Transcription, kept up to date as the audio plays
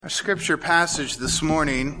Scripture passage this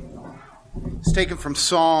morning is taken from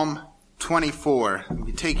Psalm 24. We'll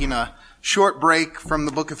be taking a short break from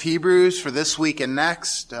the book of Hebrews for this week and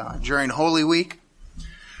next during Holy Week.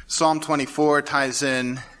 Psalm 24 ties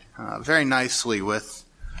in very nicely with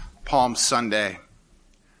Palm Sunday,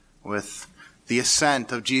 with the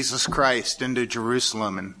ascent of Jesus Christ into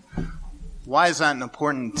Jerusalem. And why is that an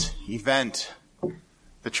important event?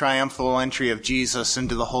 The triumphal entry of Jesus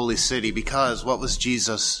into the holy city, because what was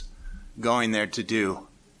Jesus going there to do?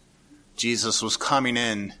 Jesus was coming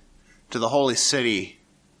in to the holy city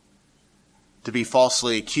to be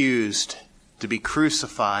falsely accused, to be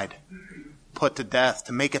crucified, put to death,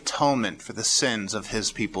 to make atonement for the sins of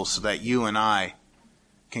his people so that you and I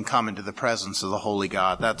can come into the presence of the holy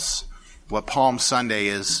God. That's what Palm Sunday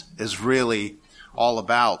is really all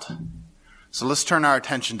about. So let's turn our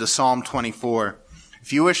attention to Psalm 24.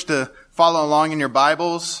 If you wish to follow along in your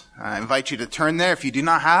Bibles, I invite you to turn there. If you do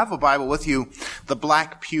not have a Bible with you, the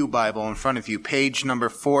Black Pew Bible in front of you, page number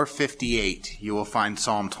 458, you will find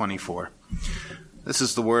Psalm 24. This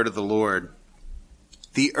is the word of the Lord.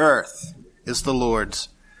 The earth is the Lord's,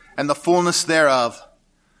 and the fullness thereof,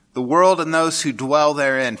 the world and those who dwell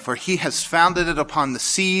therein, for he has founded it upon the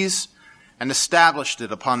seas and established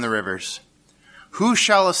it upon the rivers. Who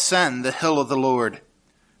shall ascend the hill of the Lord?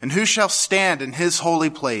 And who shall stand in his holy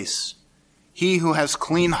place? He who has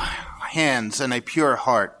clean hands and a pure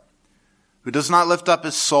heart, who does not lift up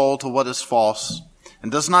his soul to what is false,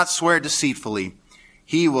 and does not swear deceitfully,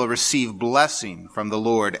 he will receive blessing from the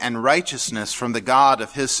Lord and righteousness from the God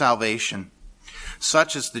of his salvation.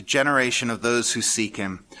 Such is the generation of those who seek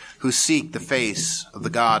him, who seek the face of the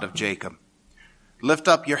God of Jacob. Lift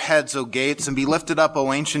up your heads, O gates, and be lifted up,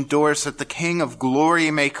 O ancient doors, that the King of glory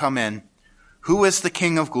may come in. Who is the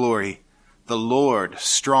King of glory? The Lord,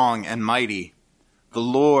 strong and mighty. The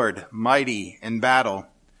Lord, mighty in battle.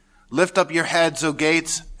 Lift up your heads, O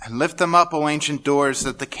gates, and lift them up, O ancient doors,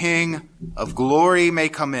 that the King of glory may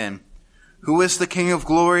come in. Who is the King of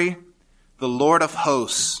glory? The Lord of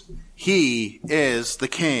hosts. He is the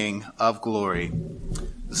King of glory.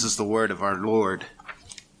 This is the word of our Lord.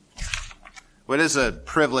 Well, it is a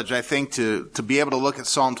privilege, I think, to be able to look at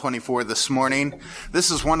Psalm 24 this morning. This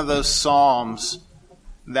is one of those psalms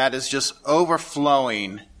that is just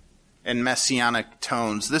overflowing in messianic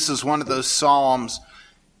tones. This is one of those psalms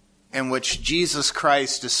in which Jesus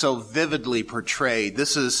Christ is so vividly portrayed.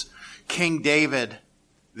 This is King David,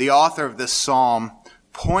 the author of this psalm,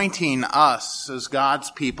 pointing us as God's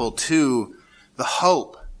people to the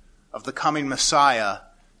hope of the coming Messiah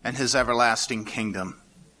and his everlasting kingdom.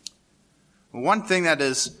 One thing that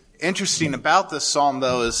is interesting about this psalm,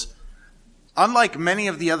 though, is unlike many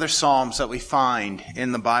of the other psalms that we find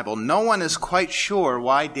in the Bible, no one is quite sure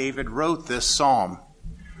why David wrote this psalm.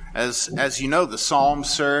 As you know, the psalm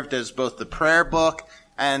served as both the prayer book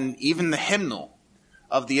and even the hymnal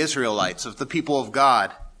of the Israelites, of the people of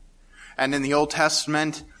God. And in the Old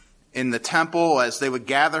Testament, in the temple, as they would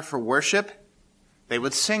gather for worship, they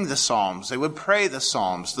would sing the psalms. They would pray the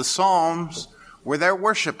psalms. The psalms were their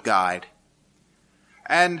worship guide.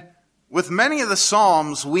 And with many of the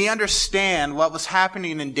Psalms, we understand what was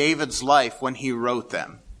happening in David's life when he wrote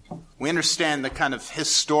them. We understand the kind of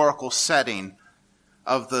historical setting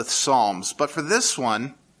of the Psalms. But for this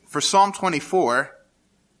one, for Psalm 24,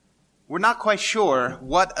 we're not quite sure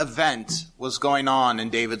what event was going on in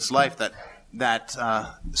David's life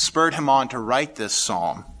that spurred him on to write this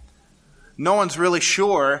psalm. No one's really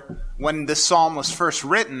sure when this psalm was first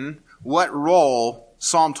written what role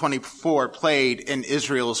Psalm 24 played in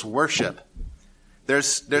Israel's worship.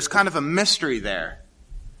 There's kind of a mystery there.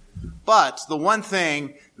 But the one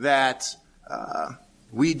thing that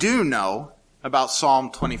we do know about Psalm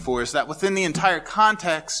 24 is that within the entire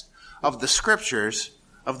context of the Scriptures,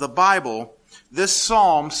 of the Bible, this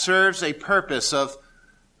psalm serves a purpose of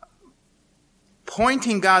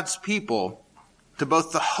pointing God's people to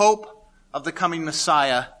both the hope of the coming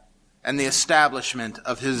Messiah and the establishment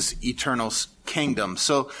of his eternal kingdom.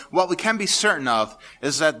 So what we can be certain of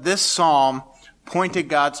is that this psalm pointed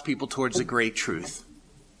God's people towards a great truth.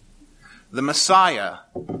 The Messiah,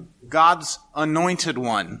 God's anointed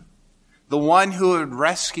one, the one who would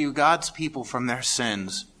rescue God's people from their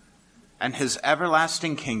sins, and his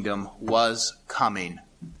everlasting kingdom was coming.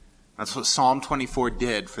 That's what Psalm 24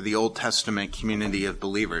 did for the Old Testament community of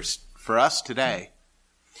believers. For us today,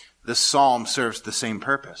 this psalm serves the same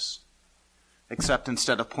purpose. Except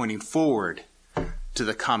instead of pointing forward to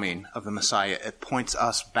the coming of the Messiah, it points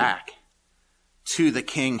us back to the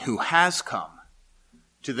King who has come,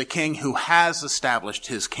 to the King who has established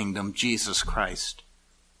his kingdom, Jesus Christ.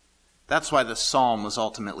 That's why this psalm was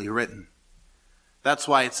ultimately written. That's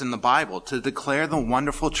why it's in the Bible, to declare the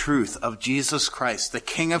wonderful truth of Jesus Christ, the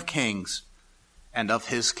King of Kings, and of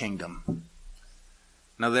his kingdom.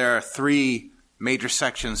 Now, there are 3 major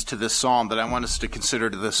sections to this psalm that I want us to consider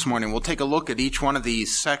this morning. We'll take a look at each one of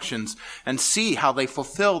these sections and see how they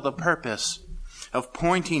fulfill the purpose of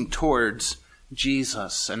pointing towards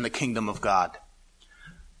Jesus and the kingdom of God.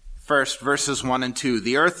 First, verses 1 and 2.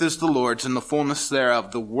 The earth is the Lord's and the fullness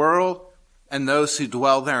thereof, the world and those who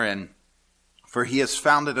dwell therein. For he has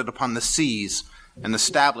founded it upon the seas and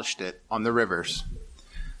established it on the rivers.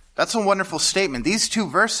 That's a wonderful statement. These 2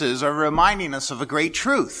 verses are reminding us of a great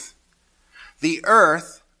truth. The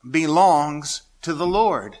earth belongs to the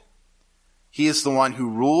Lord. He is the one who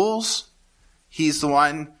rules. He's the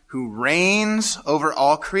one who reigns over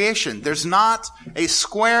all creation. There's not a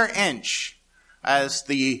square inch, as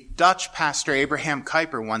the Dutch pastor Abraham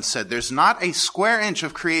Kuyper once said, there's not a square inch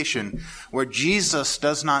of creation where Jesus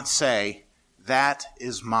does not say, "That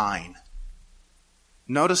is mine."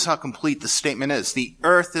 Notice how complete the statement is. The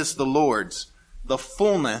earth is the Lord's, the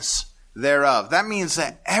fullness thereof. That means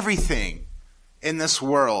that everything in this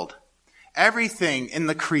world, everything in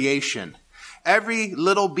the creation, every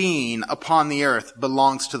little being upon the earth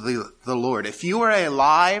belongs to the Lord. If you are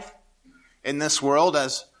alive in this world,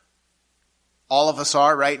 as all of us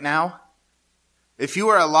are right now, if you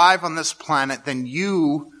are alive on this planet, then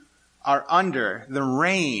you are under the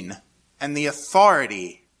reign and the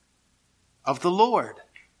authority of the Lord,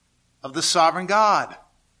 of the sovereign God,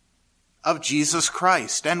 of Jesus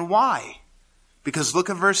Christ. And why? Because look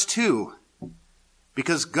at verse 2.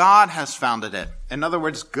 Because God has founded it. In other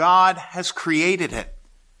words, God has created it.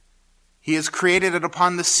 He has created it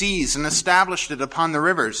upon the seas and established it upon the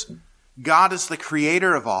rivers. God is the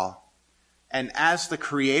creator of all. And as the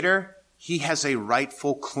creator, he has a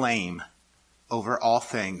rightful claim over all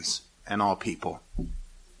things and all people.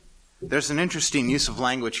 There's an interesting use of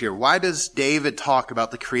language here. Why does David talk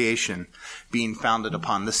about the creation being founded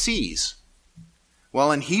upon the seas?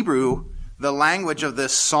 Well, in Hebrew, the language of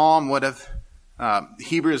this psalm would have,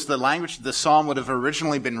 Hebrew is the language the psalm would have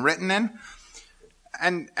originally been written in.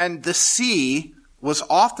 And the sea was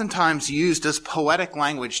oftentimes used as poetic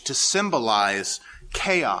language to symbolize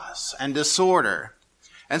chaos and disorder.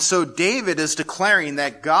 And so David is declaring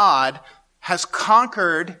that God has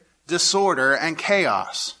conquered disorder and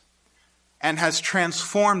chaos and has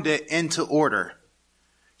transformed it into order.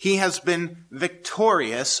 He has been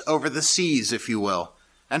victorious over the seas, if you will,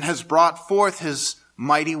 and has brought forth his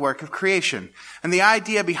mighty work of creation. And the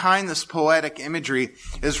idea behind this poetic imagery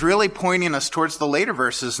is really pointing us towards the later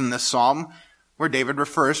verses in this psalm where David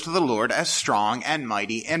refers to the Lord as strong and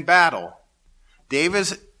mighty in battle.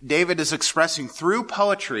 David is expressing through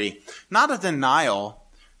poetry not a denial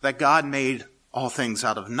that God made all things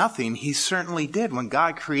out of nothing. He certainly did. When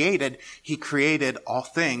God created, he created all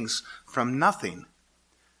things from nothing.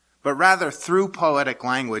 But rather, through poetic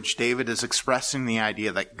language, David is expressing the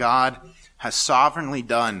idea that God has sovereignly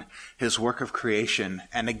done his work of creation.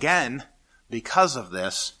 And again, because of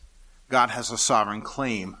this, God has a sovereign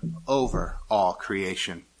claim over all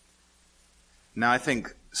creation. Now, I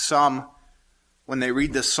think some, when they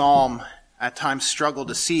read this psalm, at times struggle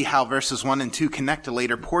to see how verses 1 and 2 connect to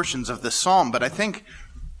later portions of this psalm. But I think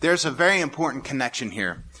there's a very important connection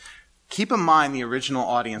here. Keep in mind the original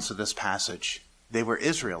audience of this passage. They were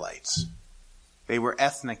Israelites. They were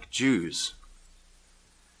ethnic Jews.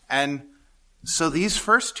 And so these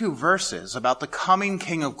first 2 verses about the coming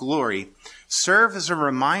King of Glory serve as a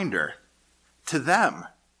reminder to them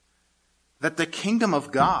that the kingdom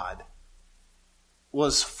of God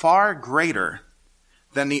was far greater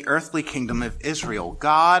than the earthly kingdom of Israel.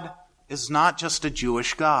 God is not just a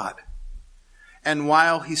Jewish God. And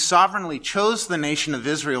while he sovereignly chose the nation of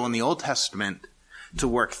Israel in the Old Testament to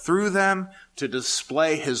work through them, to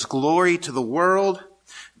display his glory to the world,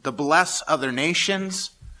 to bless other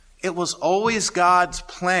nations, it was always God's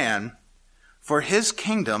plan for his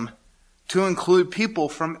kingdom to include people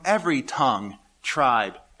from every tongue,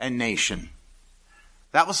 tribe, and nation.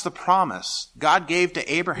 That was the promise God gave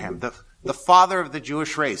to Abraham, the father of the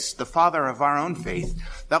Jewish race, the father of our own faith.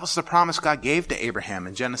 That was the promise God gave to Abraham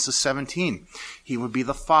in Genesis 17. He would be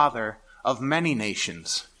the father of many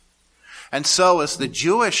nations. And so as the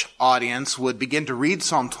Jewish audience would begin to read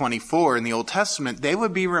Psalm 24 in the Old Testament, they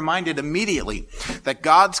would be reminded immediately that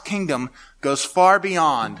God's kingdom goes far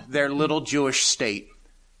beyond their little Jewish state.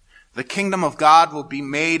 The kingdom of God will be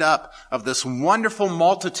made up of this wonderful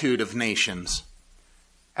multitude of nations.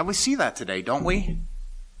 And we see that today, don't we?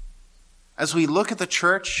 As we look at the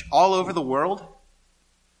church all over the world,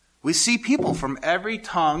 we see people from every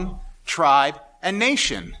tongue, tribe, and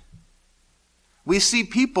nation. We see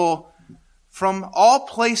people from all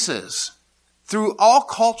places, through all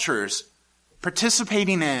cultures,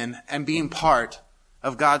 participating in and being part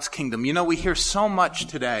of God's kingdom. You know, we hear so much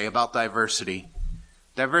today about diversity.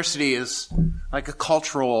 Diversity is like a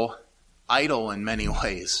cultural idol in many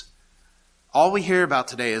ways. All we hear about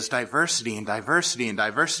today is diversity and diversity and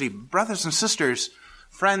diversity. Brothers and sisters,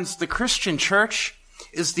 friends, the Christian church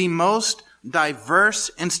is the most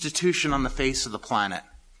diverse institution on the face of the planet.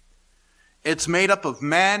 It's made up of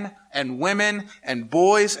men and women and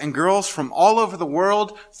boys and girls from all over the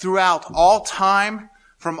world, throughout all time,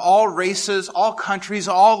 from all races, all countries,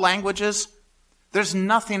 all languages. There's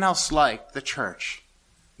nothing else like the church.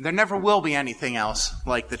 There never will be anything else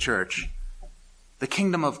like the church. The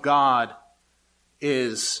kingdom of God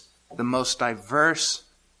is the most diverse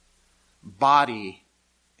body,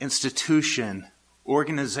 institution,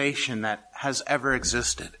 organization that has ever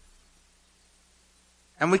existed.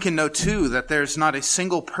 And we can know too that there's not a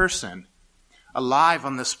single person alive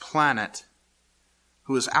on this planet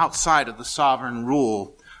who is outside of the sovereign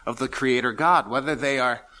rule of the Creator God, whether they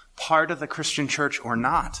are part of the Christian church or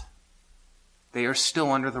not. They are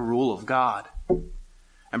still under the rule of God.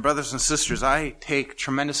 And brothers and sisters, I take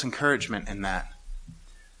tremendous encouragement in that.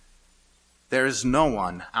 There is no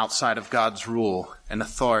one outside of God's rule and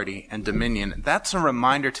authority and dominion. That's a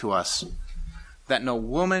reminder to us that no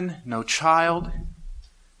woman, no child,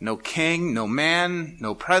 no king, no man,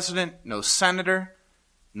 no president, no senator,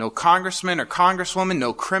 no congressman or congresswoman,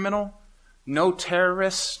 no criminal, no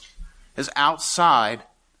terrorist is outside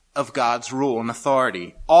of God's rule and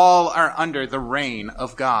authority. All are under the reign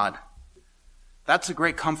of God. That's a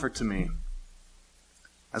great comfort to me.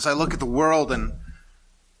 As I look at the world and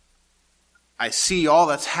I see all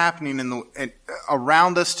that's happening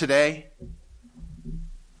around us today,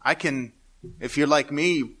 I can, if you're like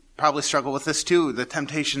me, probably struggle with this too. The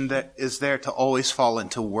temptation that is there to always fall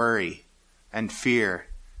into worry and fear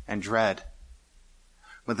and dread.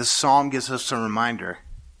 But this psalm gives us a reminder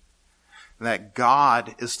that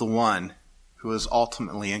God is the one who is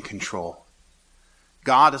ultimately in control.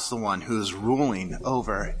 God is the one who is ruling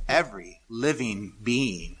over every living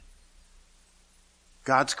being.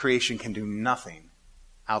 God's creation can do nothing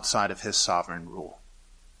outside of his sovereign rule.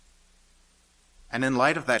 And in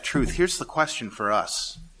light of that truth, here's the question for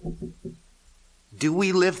us. Do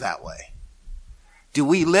we live that way? Do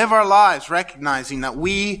we live our lives recognizing that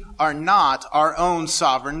we are not our own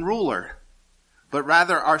sovereign ruler, but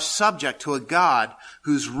rather are subject to a God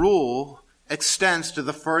whose rule extends to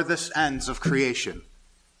the furthest ends of creation?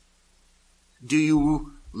 Do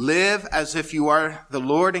you live as if you are the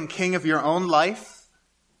Lord and King of your own life?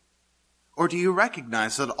 Or do you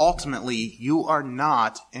recognize that ultimately you are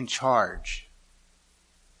not in charge?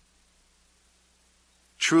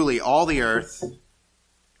 Truly, all the earth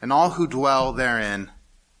and all who dwell therein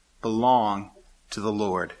belong to the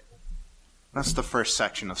Lord. That's the first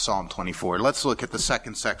section of Psalm 24. Let's look at the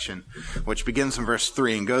second section, which begins in verse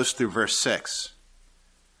 3 and goes through verse 6.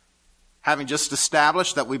 Having just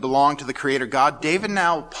established that we belong to the Creator God, David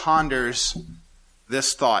now ponders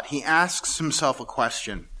this thought. He asks himself a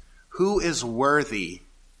question. Who is worthy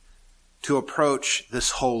to approach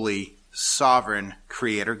this holy, sovereign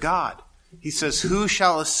Creator God? He says, who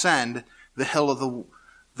shall ascend the hill of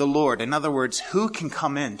the Lord? In other words, who can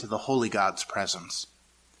come into the holy God's presence?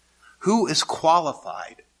 Who is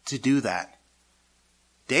qualified to do that?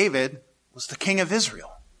 David was the king of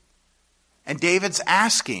Israel. And David's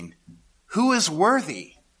asking, who is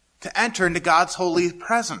worthy to enter into God's holy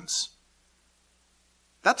presence?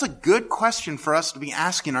 That's a good question for us to be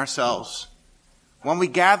asking ourselves when we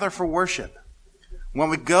gather for worship, when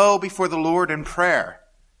we go before the Lord in prayer.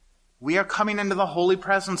 We are coming into the holy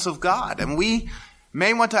presence of God, and we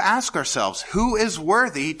may want to ask ourselves, who is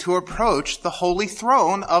worthy to approach the holy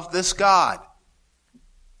throne of this God?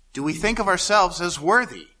 Do we think of ourselves as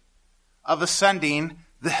worthy of ascending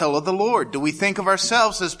the hill of the Lord? Do we think of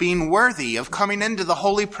ourselves as being worthy of coming into the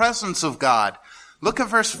holy presence of God? Look at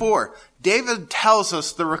verse 4. David tells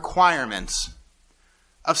us the requirements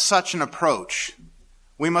of such an approach.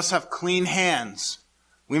 We must have clean hands.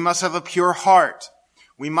 We must have a pure heart.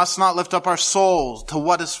 We must not lift up our souls to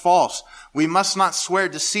what is false. We must not swear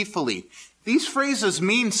deceitfully. These phrases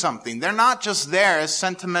mean something. They're not just there as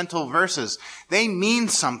sentimental verses. They mean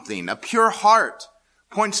something. A pure heart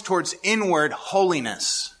points towards inward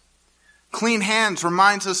holiness. Clean hands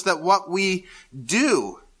reminds us that what we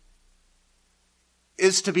do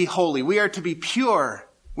is to be holy. We are to be pure.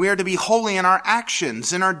 We are to be holy in our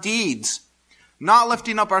actions, in our deeds. Not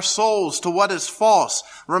lifting up our souls to what is false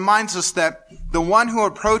reminds us that the one who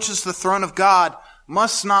approaches the throne of God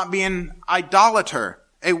must not be an idolater,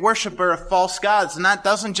 a worshiper of false gods. And that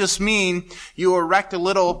doesn't just mean you erect a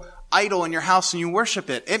little idol in your house and you worship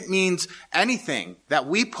it. It means anything that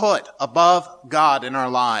we put above God in our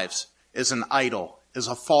lives is an idol, is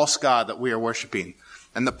a false god that we are worshiping.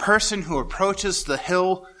 And the person who approaches the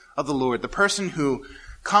hill of the Lord, the person who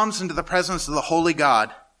comes into the presence of the holy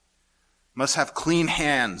God, must have clean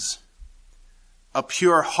hands, a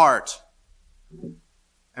pure heart,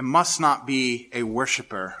 and must not be a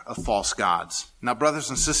worshiper of false gods. Now, brothers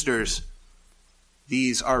and sisters,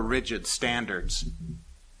 these are rigid standards.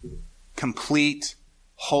 Complete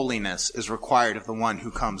holiness is required of the one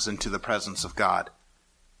who comes into the presence of God.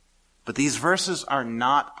 But these verses are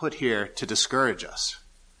not put here to discourage us.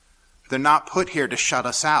 They're not put here to shut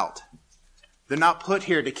us out. They're not put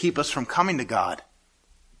here to keep us from coming to God.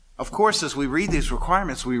 Of course, as we read these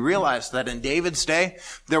requirements, we realize that in David's day,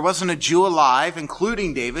 there wasn't a Jew alive,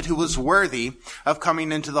 including David, who was worthy of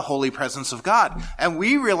coming into the holy presence of God. And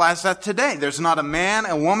we realize that today. There's not a man,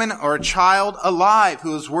 a woman, or a child alive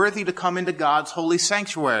who is worthy to come into God's holy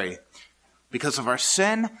sanctuary. Because of our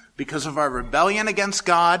sin, because of our rebellion against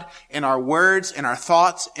God, in our words, in our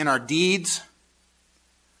thoughts, in our deeds,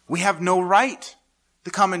 we have no right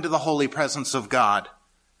to come into the holy presence of God.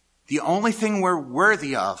 The only thing we're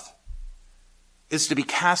worthy of is to be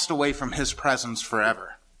cast away from his presence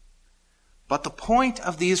forever. But the point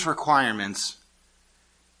of these requirements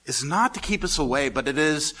is not to keep us away, but it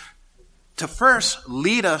is to first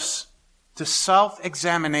lead us to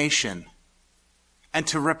self-examination and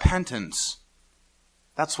to repentance.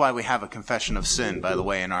 That's why we have a confession of sin, by the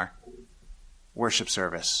way, in our worship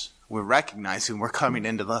service. We're recognizing we're coming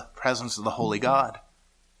into the presence of the holy God.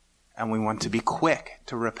 And we want to be quick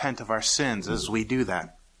to repent of our sins as we do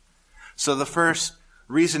that. So the first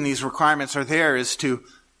reason these requirements are there is to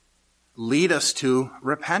lead us to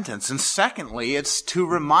repentance. And secondly, it's to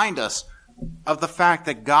remind us of the fact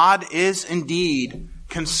that God is indeed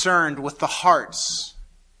concerned with the hearts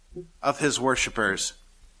of his worshipers.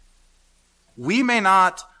 We may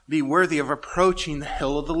not be worthy of approaching the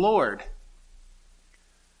hill of the Lord,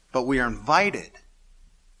 but we are invited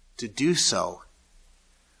to do so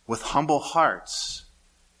with humble hearts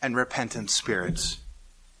and repentant spirits.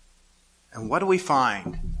 And what do we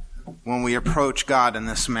find when we approach God in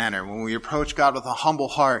this manner? When we approach God with a humble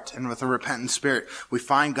heart and with a repentant spirit, we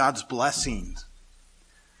find God's blessings.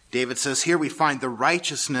 David says here we find the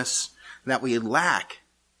righteousness that we lack.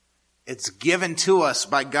 It's given to us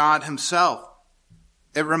by God himself.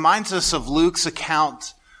 It reminds us of Luke's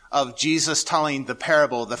account of Jesus telling the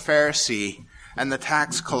parable of the Pharisee and the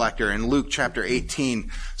tax collector in Luke chapter 18.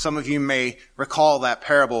 Some of you may recall that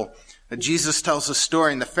parable. Jesus tells a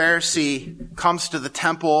story, and the Pharisee comes to the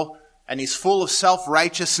temple, and he's full of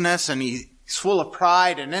self-righteousness, and he's full of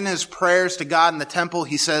pride, and in his prayers to God in the temple,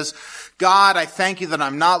 he says, God, I thank you that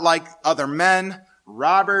I'm not like other men,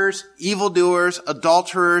 robbers, evildoers,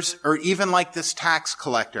 adulterers, or even like this tax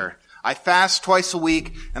collector. I fast twice a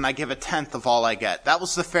week, and I give a tenth of all I get. That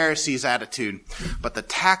was the Pharisee's attitude. But the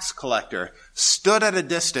tax collector stood at a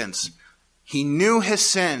distance. He knew his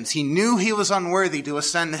sins. He knew he was unworthy to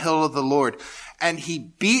ascend the hill of the Lord. And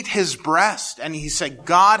he beat his breast, and he said,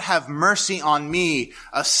 God, have mercy on me,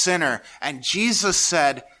 a sinner. And Jesus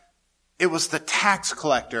said it was the tax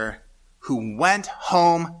collector who went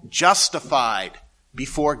home justified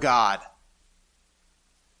before God.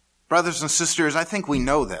 Brothers and sisters, I think we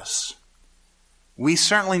know this. We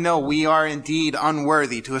certainly know we are indeed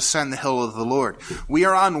unworthy to ascend the hill of the Lord. We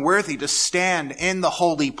are unworthy to stand in the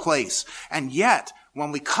holy place. And yet,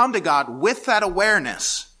 when we come to God with that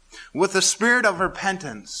awareness, with a spirit of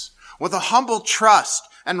repentance, with a humble trust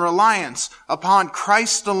and reliance upon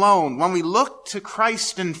Christ alone, when we look to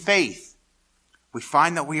Christ in faith, we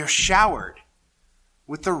find that we are showered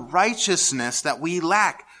with the righteousness that we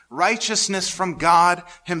lack. Righteousness from God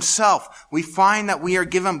himself. We find that we are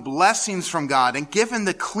given blessings from God and given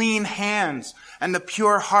the clean hands and the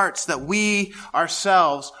pure hearts that we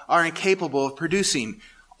ourselves are incapable of producing.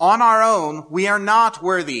 On our own, we are not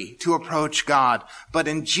worthy to approach God, but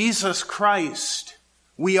in Jesus Christ,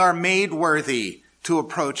 we are made worthy to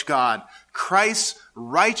approach God. Christ's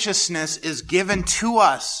righteousness is given to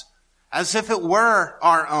us as if it were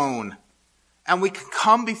our own, and we can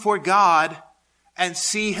come before God and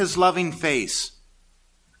see his loving face.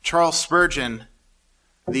 Charles Spurgeon,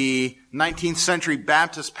 the 19th century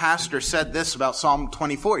Baptist pastor, said this about Psalm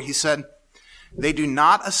 24. He said, they do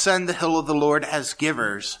not ascend the hill of the Lord as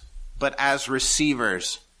givers, but as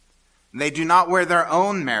receivers. They do not wear their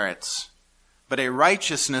own merits, but a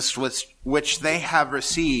righteousness which they have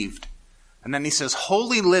received. And then he says,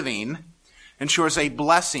 holy living ensures a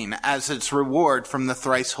blessing as its reward from the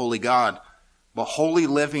thrice holy God. But holy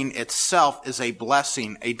living itself is a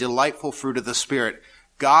blessing, a delightful fruit of the Spirit.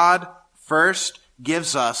 God first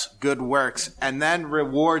gives us good works and then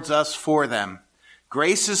rewards us for them.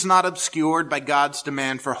 Grace is not obscured by God's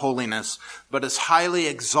demand for holiness, but is highly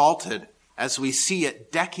exalted as we see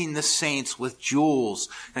it decking the saints with jewels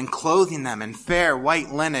and clothing them in fair white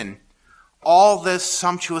linen. All this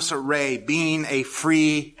sumptuous array being a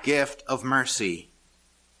free gift of mercy.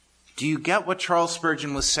 Do you get what Charles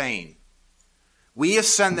Spurgeon was saying? We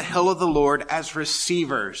ascend the hill of the Lord as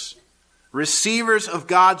receivers of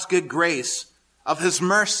God's good grace, of his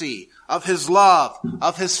mercy, of his love,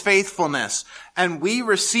 of his faithfulness. And we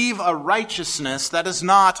receive a righteousness that is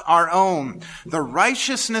not our own. The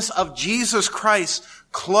righteousness of Jesus Christ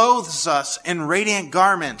clothes us in radiant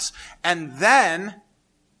garments. And then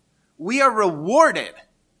we are rewarded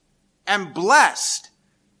and blessed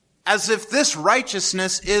as if this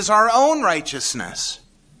righteousness is our own righteousness.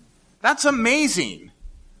 That's amazing.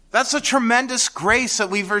 That's a tremendous grace that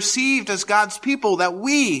we've received as God's people, that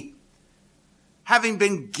we, having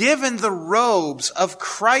been given the robes of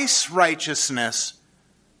Christ's righteousness,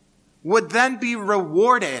 would then be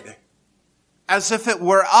rewarded as if it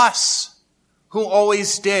were us who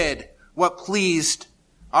always did what pleased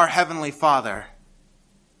our Heavenly Father.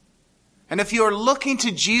 And if you are looking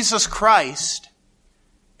to Jesus Christ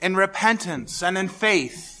in repentance and in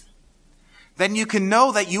faith, then you can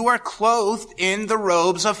know that you are clothed in the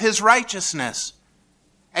robes of his righteousness.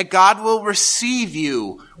 And God will receive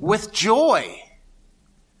you with joy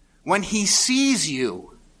when he sees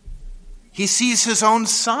you. He sees his own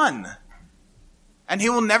Son, and he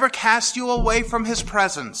will never cast you away from his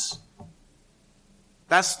presence.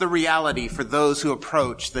 That's the reality for those who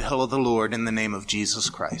approach the hill of the Lord in the name of Jesus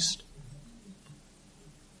Christ.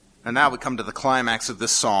 And now we come to the climax of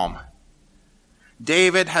this psalm.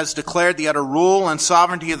 David has declared the utter rule and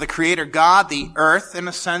sovereignty of the Creator God. The earth, in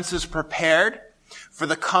a sense, is prepared for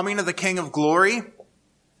the coming of the King of Glory.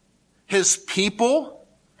 His people,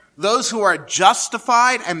 those who are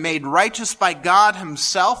justified and made righteous by God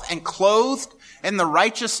himself and clothed in the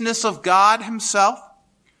righteousness of God himself,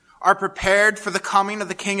 are prepared for the coming of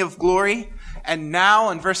the King of Glory. And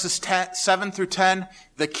now in verses 7 through 10,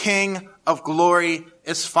 the King of Glory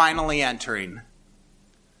is finally entering.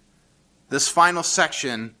 This final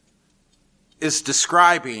section is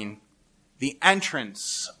describing the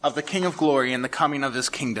entrance of the King of Glory and the coming of his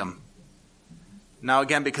kingdom. Now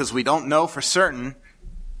again, because we don't know for certain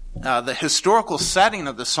the historical setting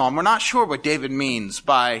of the psalm, we're not sure what David means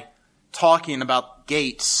by talking about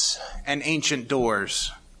gates and ancient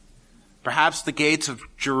doors. Perhaps the gates of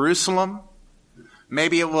Jerusalem.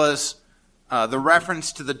 Maybe it was the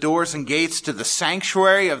reference to the doors and gates to the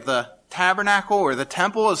sanctuary of the tabernacle or the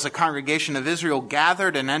temple as the congregation of Israel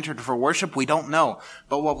gathered and entered for worship. We don't know.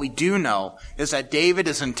 But what we do know is that David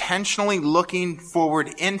is intentionally looking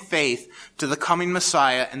forward in faith to the coming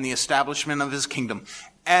Messiah and the establishment of his kingdom.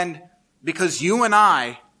 And because you and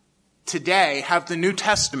I today have the New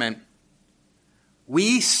Testament,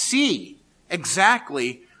 we see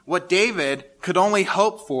exactly what David could only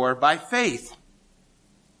hope for by faith.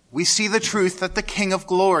 We see the truth that the King of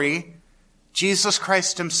Glory, Jesus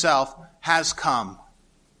Christ himself, has come.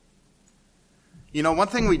 You know, one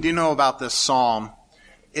thing we do know about this psalm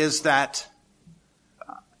is that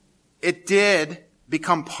it did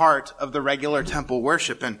become part of the regular temple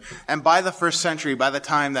worship. And by the first century, by the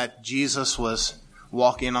time that Jesus was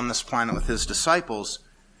walking on this planet with his disciples,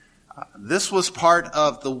 this was part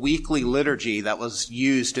of the weekly liturgy that was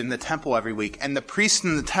used in the temple every week. And the priest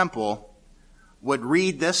in the temple would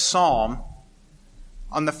read this psalm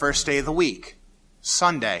on the first day of the week,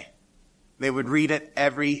 Sunday. They would read it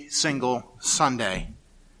every single Sunday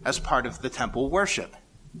as part of the temple worship.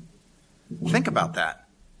 Think about that.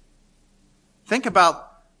 Think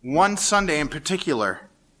about one Sunday in particular,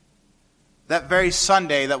 that very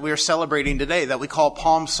Sunday that we are celebrating today, that we call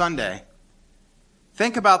Palm Sunday.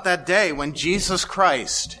 Think about that day when Jesus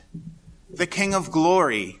Christ, the King of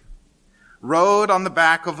Glory, rode on the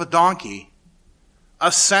back of a donkey,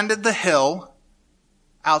 ascended the hill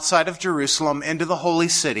outside of Jerusalem into the holy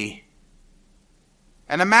city.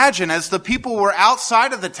 And imagine as the people were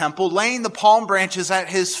outside of the temple, laying the palm branches at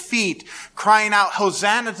his feet, crying out,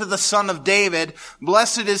 Hosanna to the Son of David.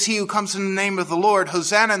 Blessed is he who comes in the name of the Lord.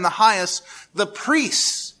 Hosanna in the highest. The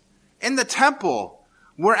priests in the temple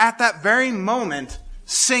were at that very moment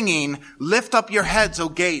singing, Lift up your heads, O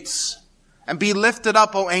gates, and be lifted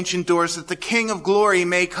up, O ancient doors, that the King of Glory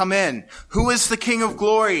may come in. Who is the King of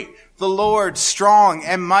Glory? The Lord strong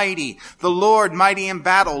and mighty, the Lord mighty in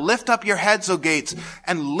battle. Lift up your heads, O gates,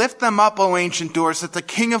 and lift them up, O ancient doors, that the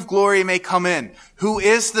King of Glory may come in. Who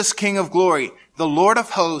is this King of Glory? the Lord of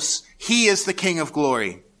hosts. He is the King of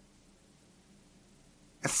glory.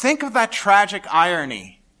 And think of that tragic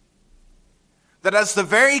irony, that as the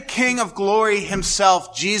very King of glory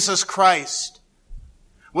himself, Jesus Christ,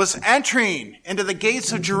 was entering into the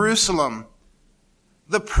gates of Jerusalem,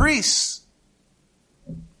 the priests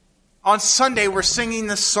on Sunday were singing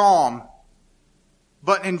this psalm,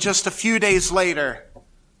 but in just a few days later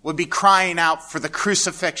would be crying out for the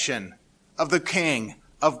crucifixion of the King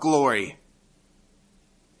of glory.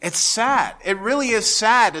 It's sad. It really is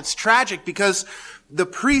sad. It's tragic because the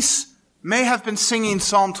priests may have been singing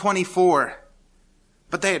Psalm 24,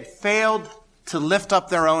 but they had failed to lift up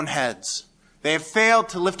their own heads. They have failed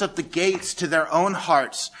to lift up the gates to their own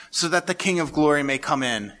hearts so that the King of glory may come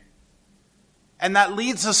in. And that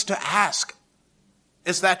leads us to ask,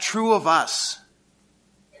 is that true of us?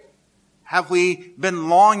 Have we been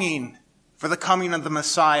longing for the coming of the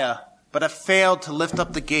Messiah, but have failed to lift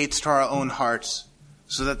up the gates to our own hearts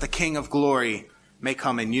so that the King of glory may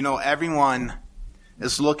come in? You know, everyone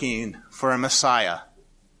is looking for a Messiah.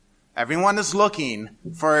 Everyone is looking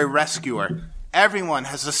for a rescuer. Everyone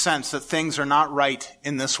has a sense that things are not right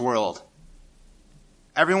in this world.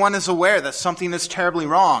 Everyone is aware that something is terribly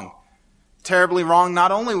wrong. Terribly wrong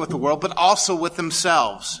not only with the world, but also with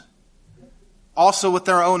themselves. Also with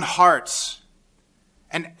their own hearts.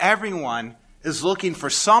 And everyone is looking for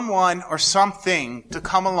someone or something to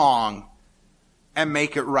come along and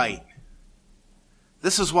make it right.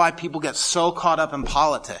 This is why people get so caught up in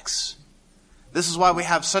politics. This is why we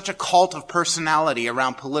have such a cult of personality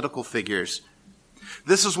around political figures.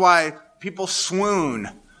 This is why people swoon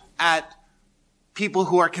at people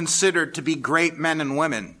who are considered to be great men and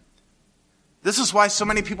women. This is why so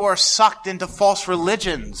many people are sucked into false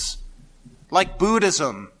religions like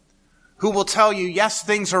Buddhism, who will tell you, yes,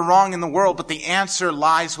 things are wrong in the world, but the answer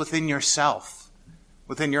lies within yourself,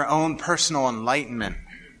 within your own personal enlightenment.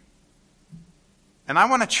 And I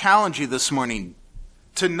want to challenge you this morning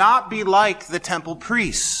to not be like the temple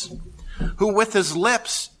priests, who with his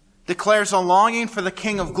lips declares a longing for the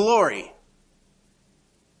King of glory,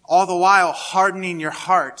 all the while hardening your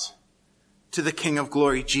heart to the King of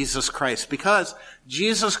glory, Jesus Christ, because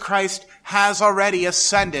Jesus Christ has already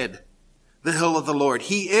ascended the hill of the Lord.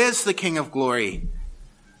 He is the King of glory.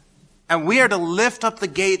 And we are to lift up the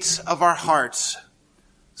gates of our hearts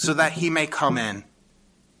so that he may come in.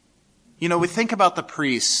 You know, we think about the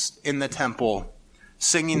priests in the temple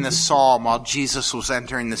singing this psalm while Jesus was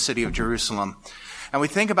entering the city of Jerusalem. And we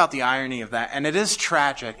think about the irony of that. And it is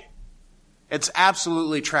tragic. It's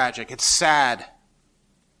absolutely tragic. It's sad.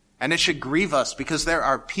 And it should grieve us because there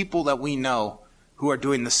are people that we know who are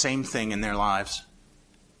doing the same thing in their lives.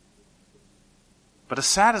 But as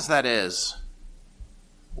sad as that is,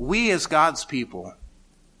 we as God's people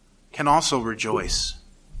can also rejoice.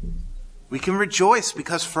 We can rejoice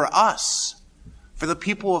because for us, for the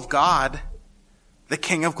people of God, the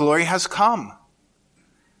King of glory has come.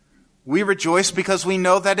 We rejoice because we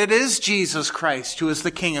know that it is Jesus Christ who is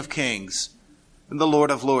the King of kings and the Lord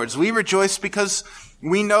of lords. We rejoice because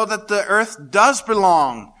we know that the earth does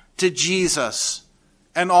belong to Jesus,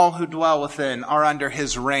 and all who dwell within are under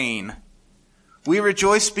his reign. We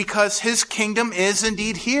rejoice because his kingdom is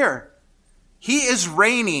indeed here. He is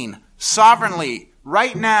reigning sovereignly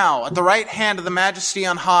right now at the right hand of the Majesty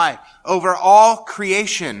on high over all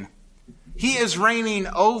creation. He is reigning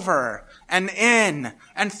over and in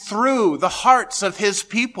and through the hearts of his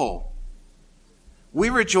people. We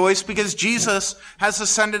rejoice because Jesus has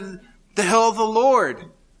ascended the hill of the Lord.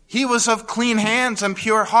 He was of clean hands and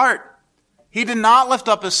pure heart. He did not lift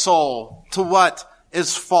up his soul to what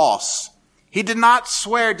is false. He did not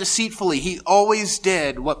swear deceitfully. He always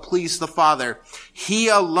did what pleased the Father. He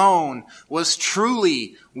alone was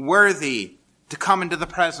truly worthy to come into the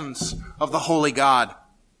presence of the holy God.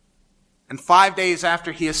 And 5 days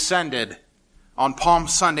after he ascended on Palm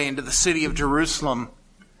Sunday into the city of Jerusalem,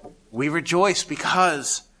 we rejoice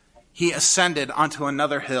because he ascended onto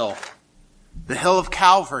another hill, the hill of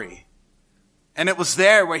Calvary. And it was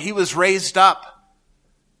there where he was raised up,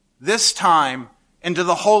 this time into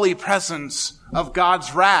the holy presence of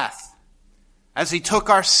God's wrath, as he took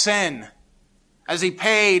our sin, as he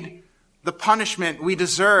paid the punishment we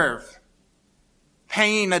deserve,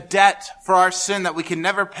 paying a debt for our sin that we can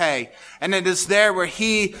never pay. And it is there where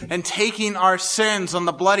he, in taking our sins on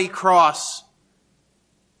the bloody cross,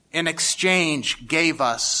 in exchange gave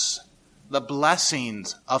us the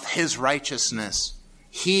blessings of his righteousness.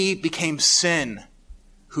 He became sin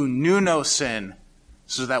who knew no sin,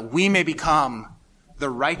 so that we may become the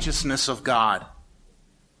righteousness of God.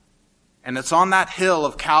 And it's on that hill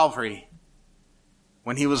of Calvary,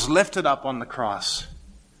 when he was lifted up on the cross,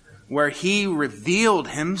 where he revealed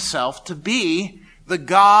himself to be the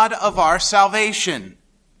God of our salvation.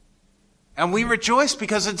 And we rejoice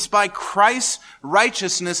because it's by Christ's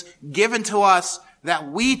righteousness given to us that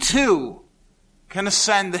we too can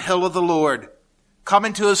ascend the hill of the Lord, come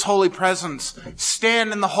into his holy presence,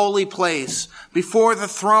 stand in the holy place before the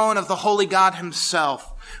throne of the holy God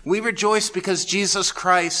himself. We rejoice because Jesus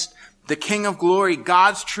Christ, the King of glory,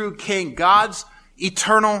 God's true King, God's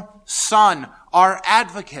eternal Son, our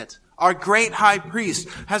advocate, our great high priest,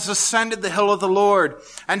 has ascended the hill of the Lord,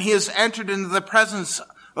 and he has entered into the presence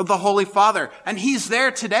of the Holy Father. And he's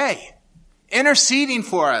there today, interceding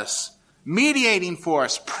for us, mediating for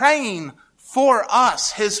us, praying for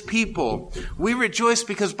us, his people. We rejoice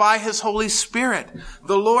because by his Holy Spirit,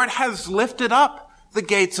 the Lord has lifted up the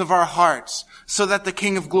gates of our hearts so that the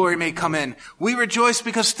King of glory may come in. We rejoice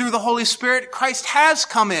because through the Holy Spirit, Christ has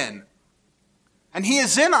come in. And he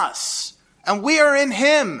is in us, and we are in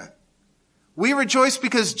him. We rejoice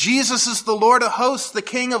because Jesus is the Lord of hosts, the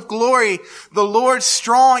King of glory, the Lord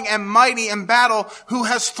strong and mighty in battle, who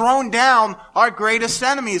has thrown down our greatest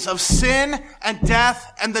enemies of sin and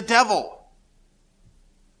death and the devil.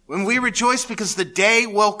 When we rejoice because the day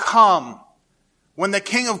will come when the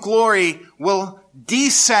King of glory will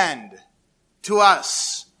descend to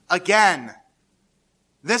us again,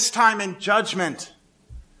 this time in judgment,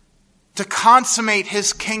 to consummate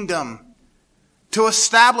his kingdom, to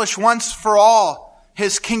establish once for all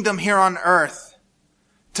his kingdom here on earth,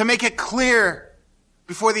 to make it clear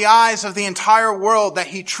before the eyes of the entire world that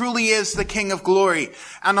he truly is the King of glory.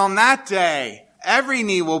 And on that day, every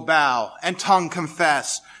knee will bow and tongue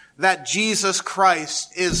confess that Jesus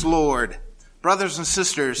Christ is Lord. Brothers and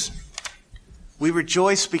sisters, we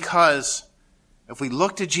rejoice because if we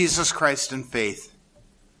look to Jesus Christ in faith,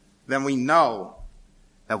 then we know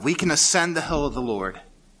that we can ascend the hill of the Lord,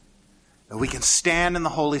 that we can stand in the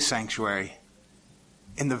holy sanctuary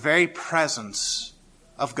in the very presence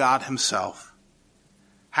of God himself,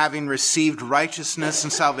 having received righteousness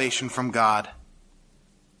and salvation from God.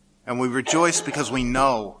 And we rejoice because we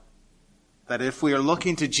know that if we are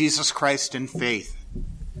looking to Jesus Christ in faith,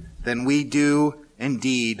 then we do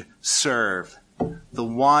indeed serve the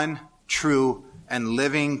one true and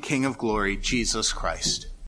living King of glory, Jesus Christ.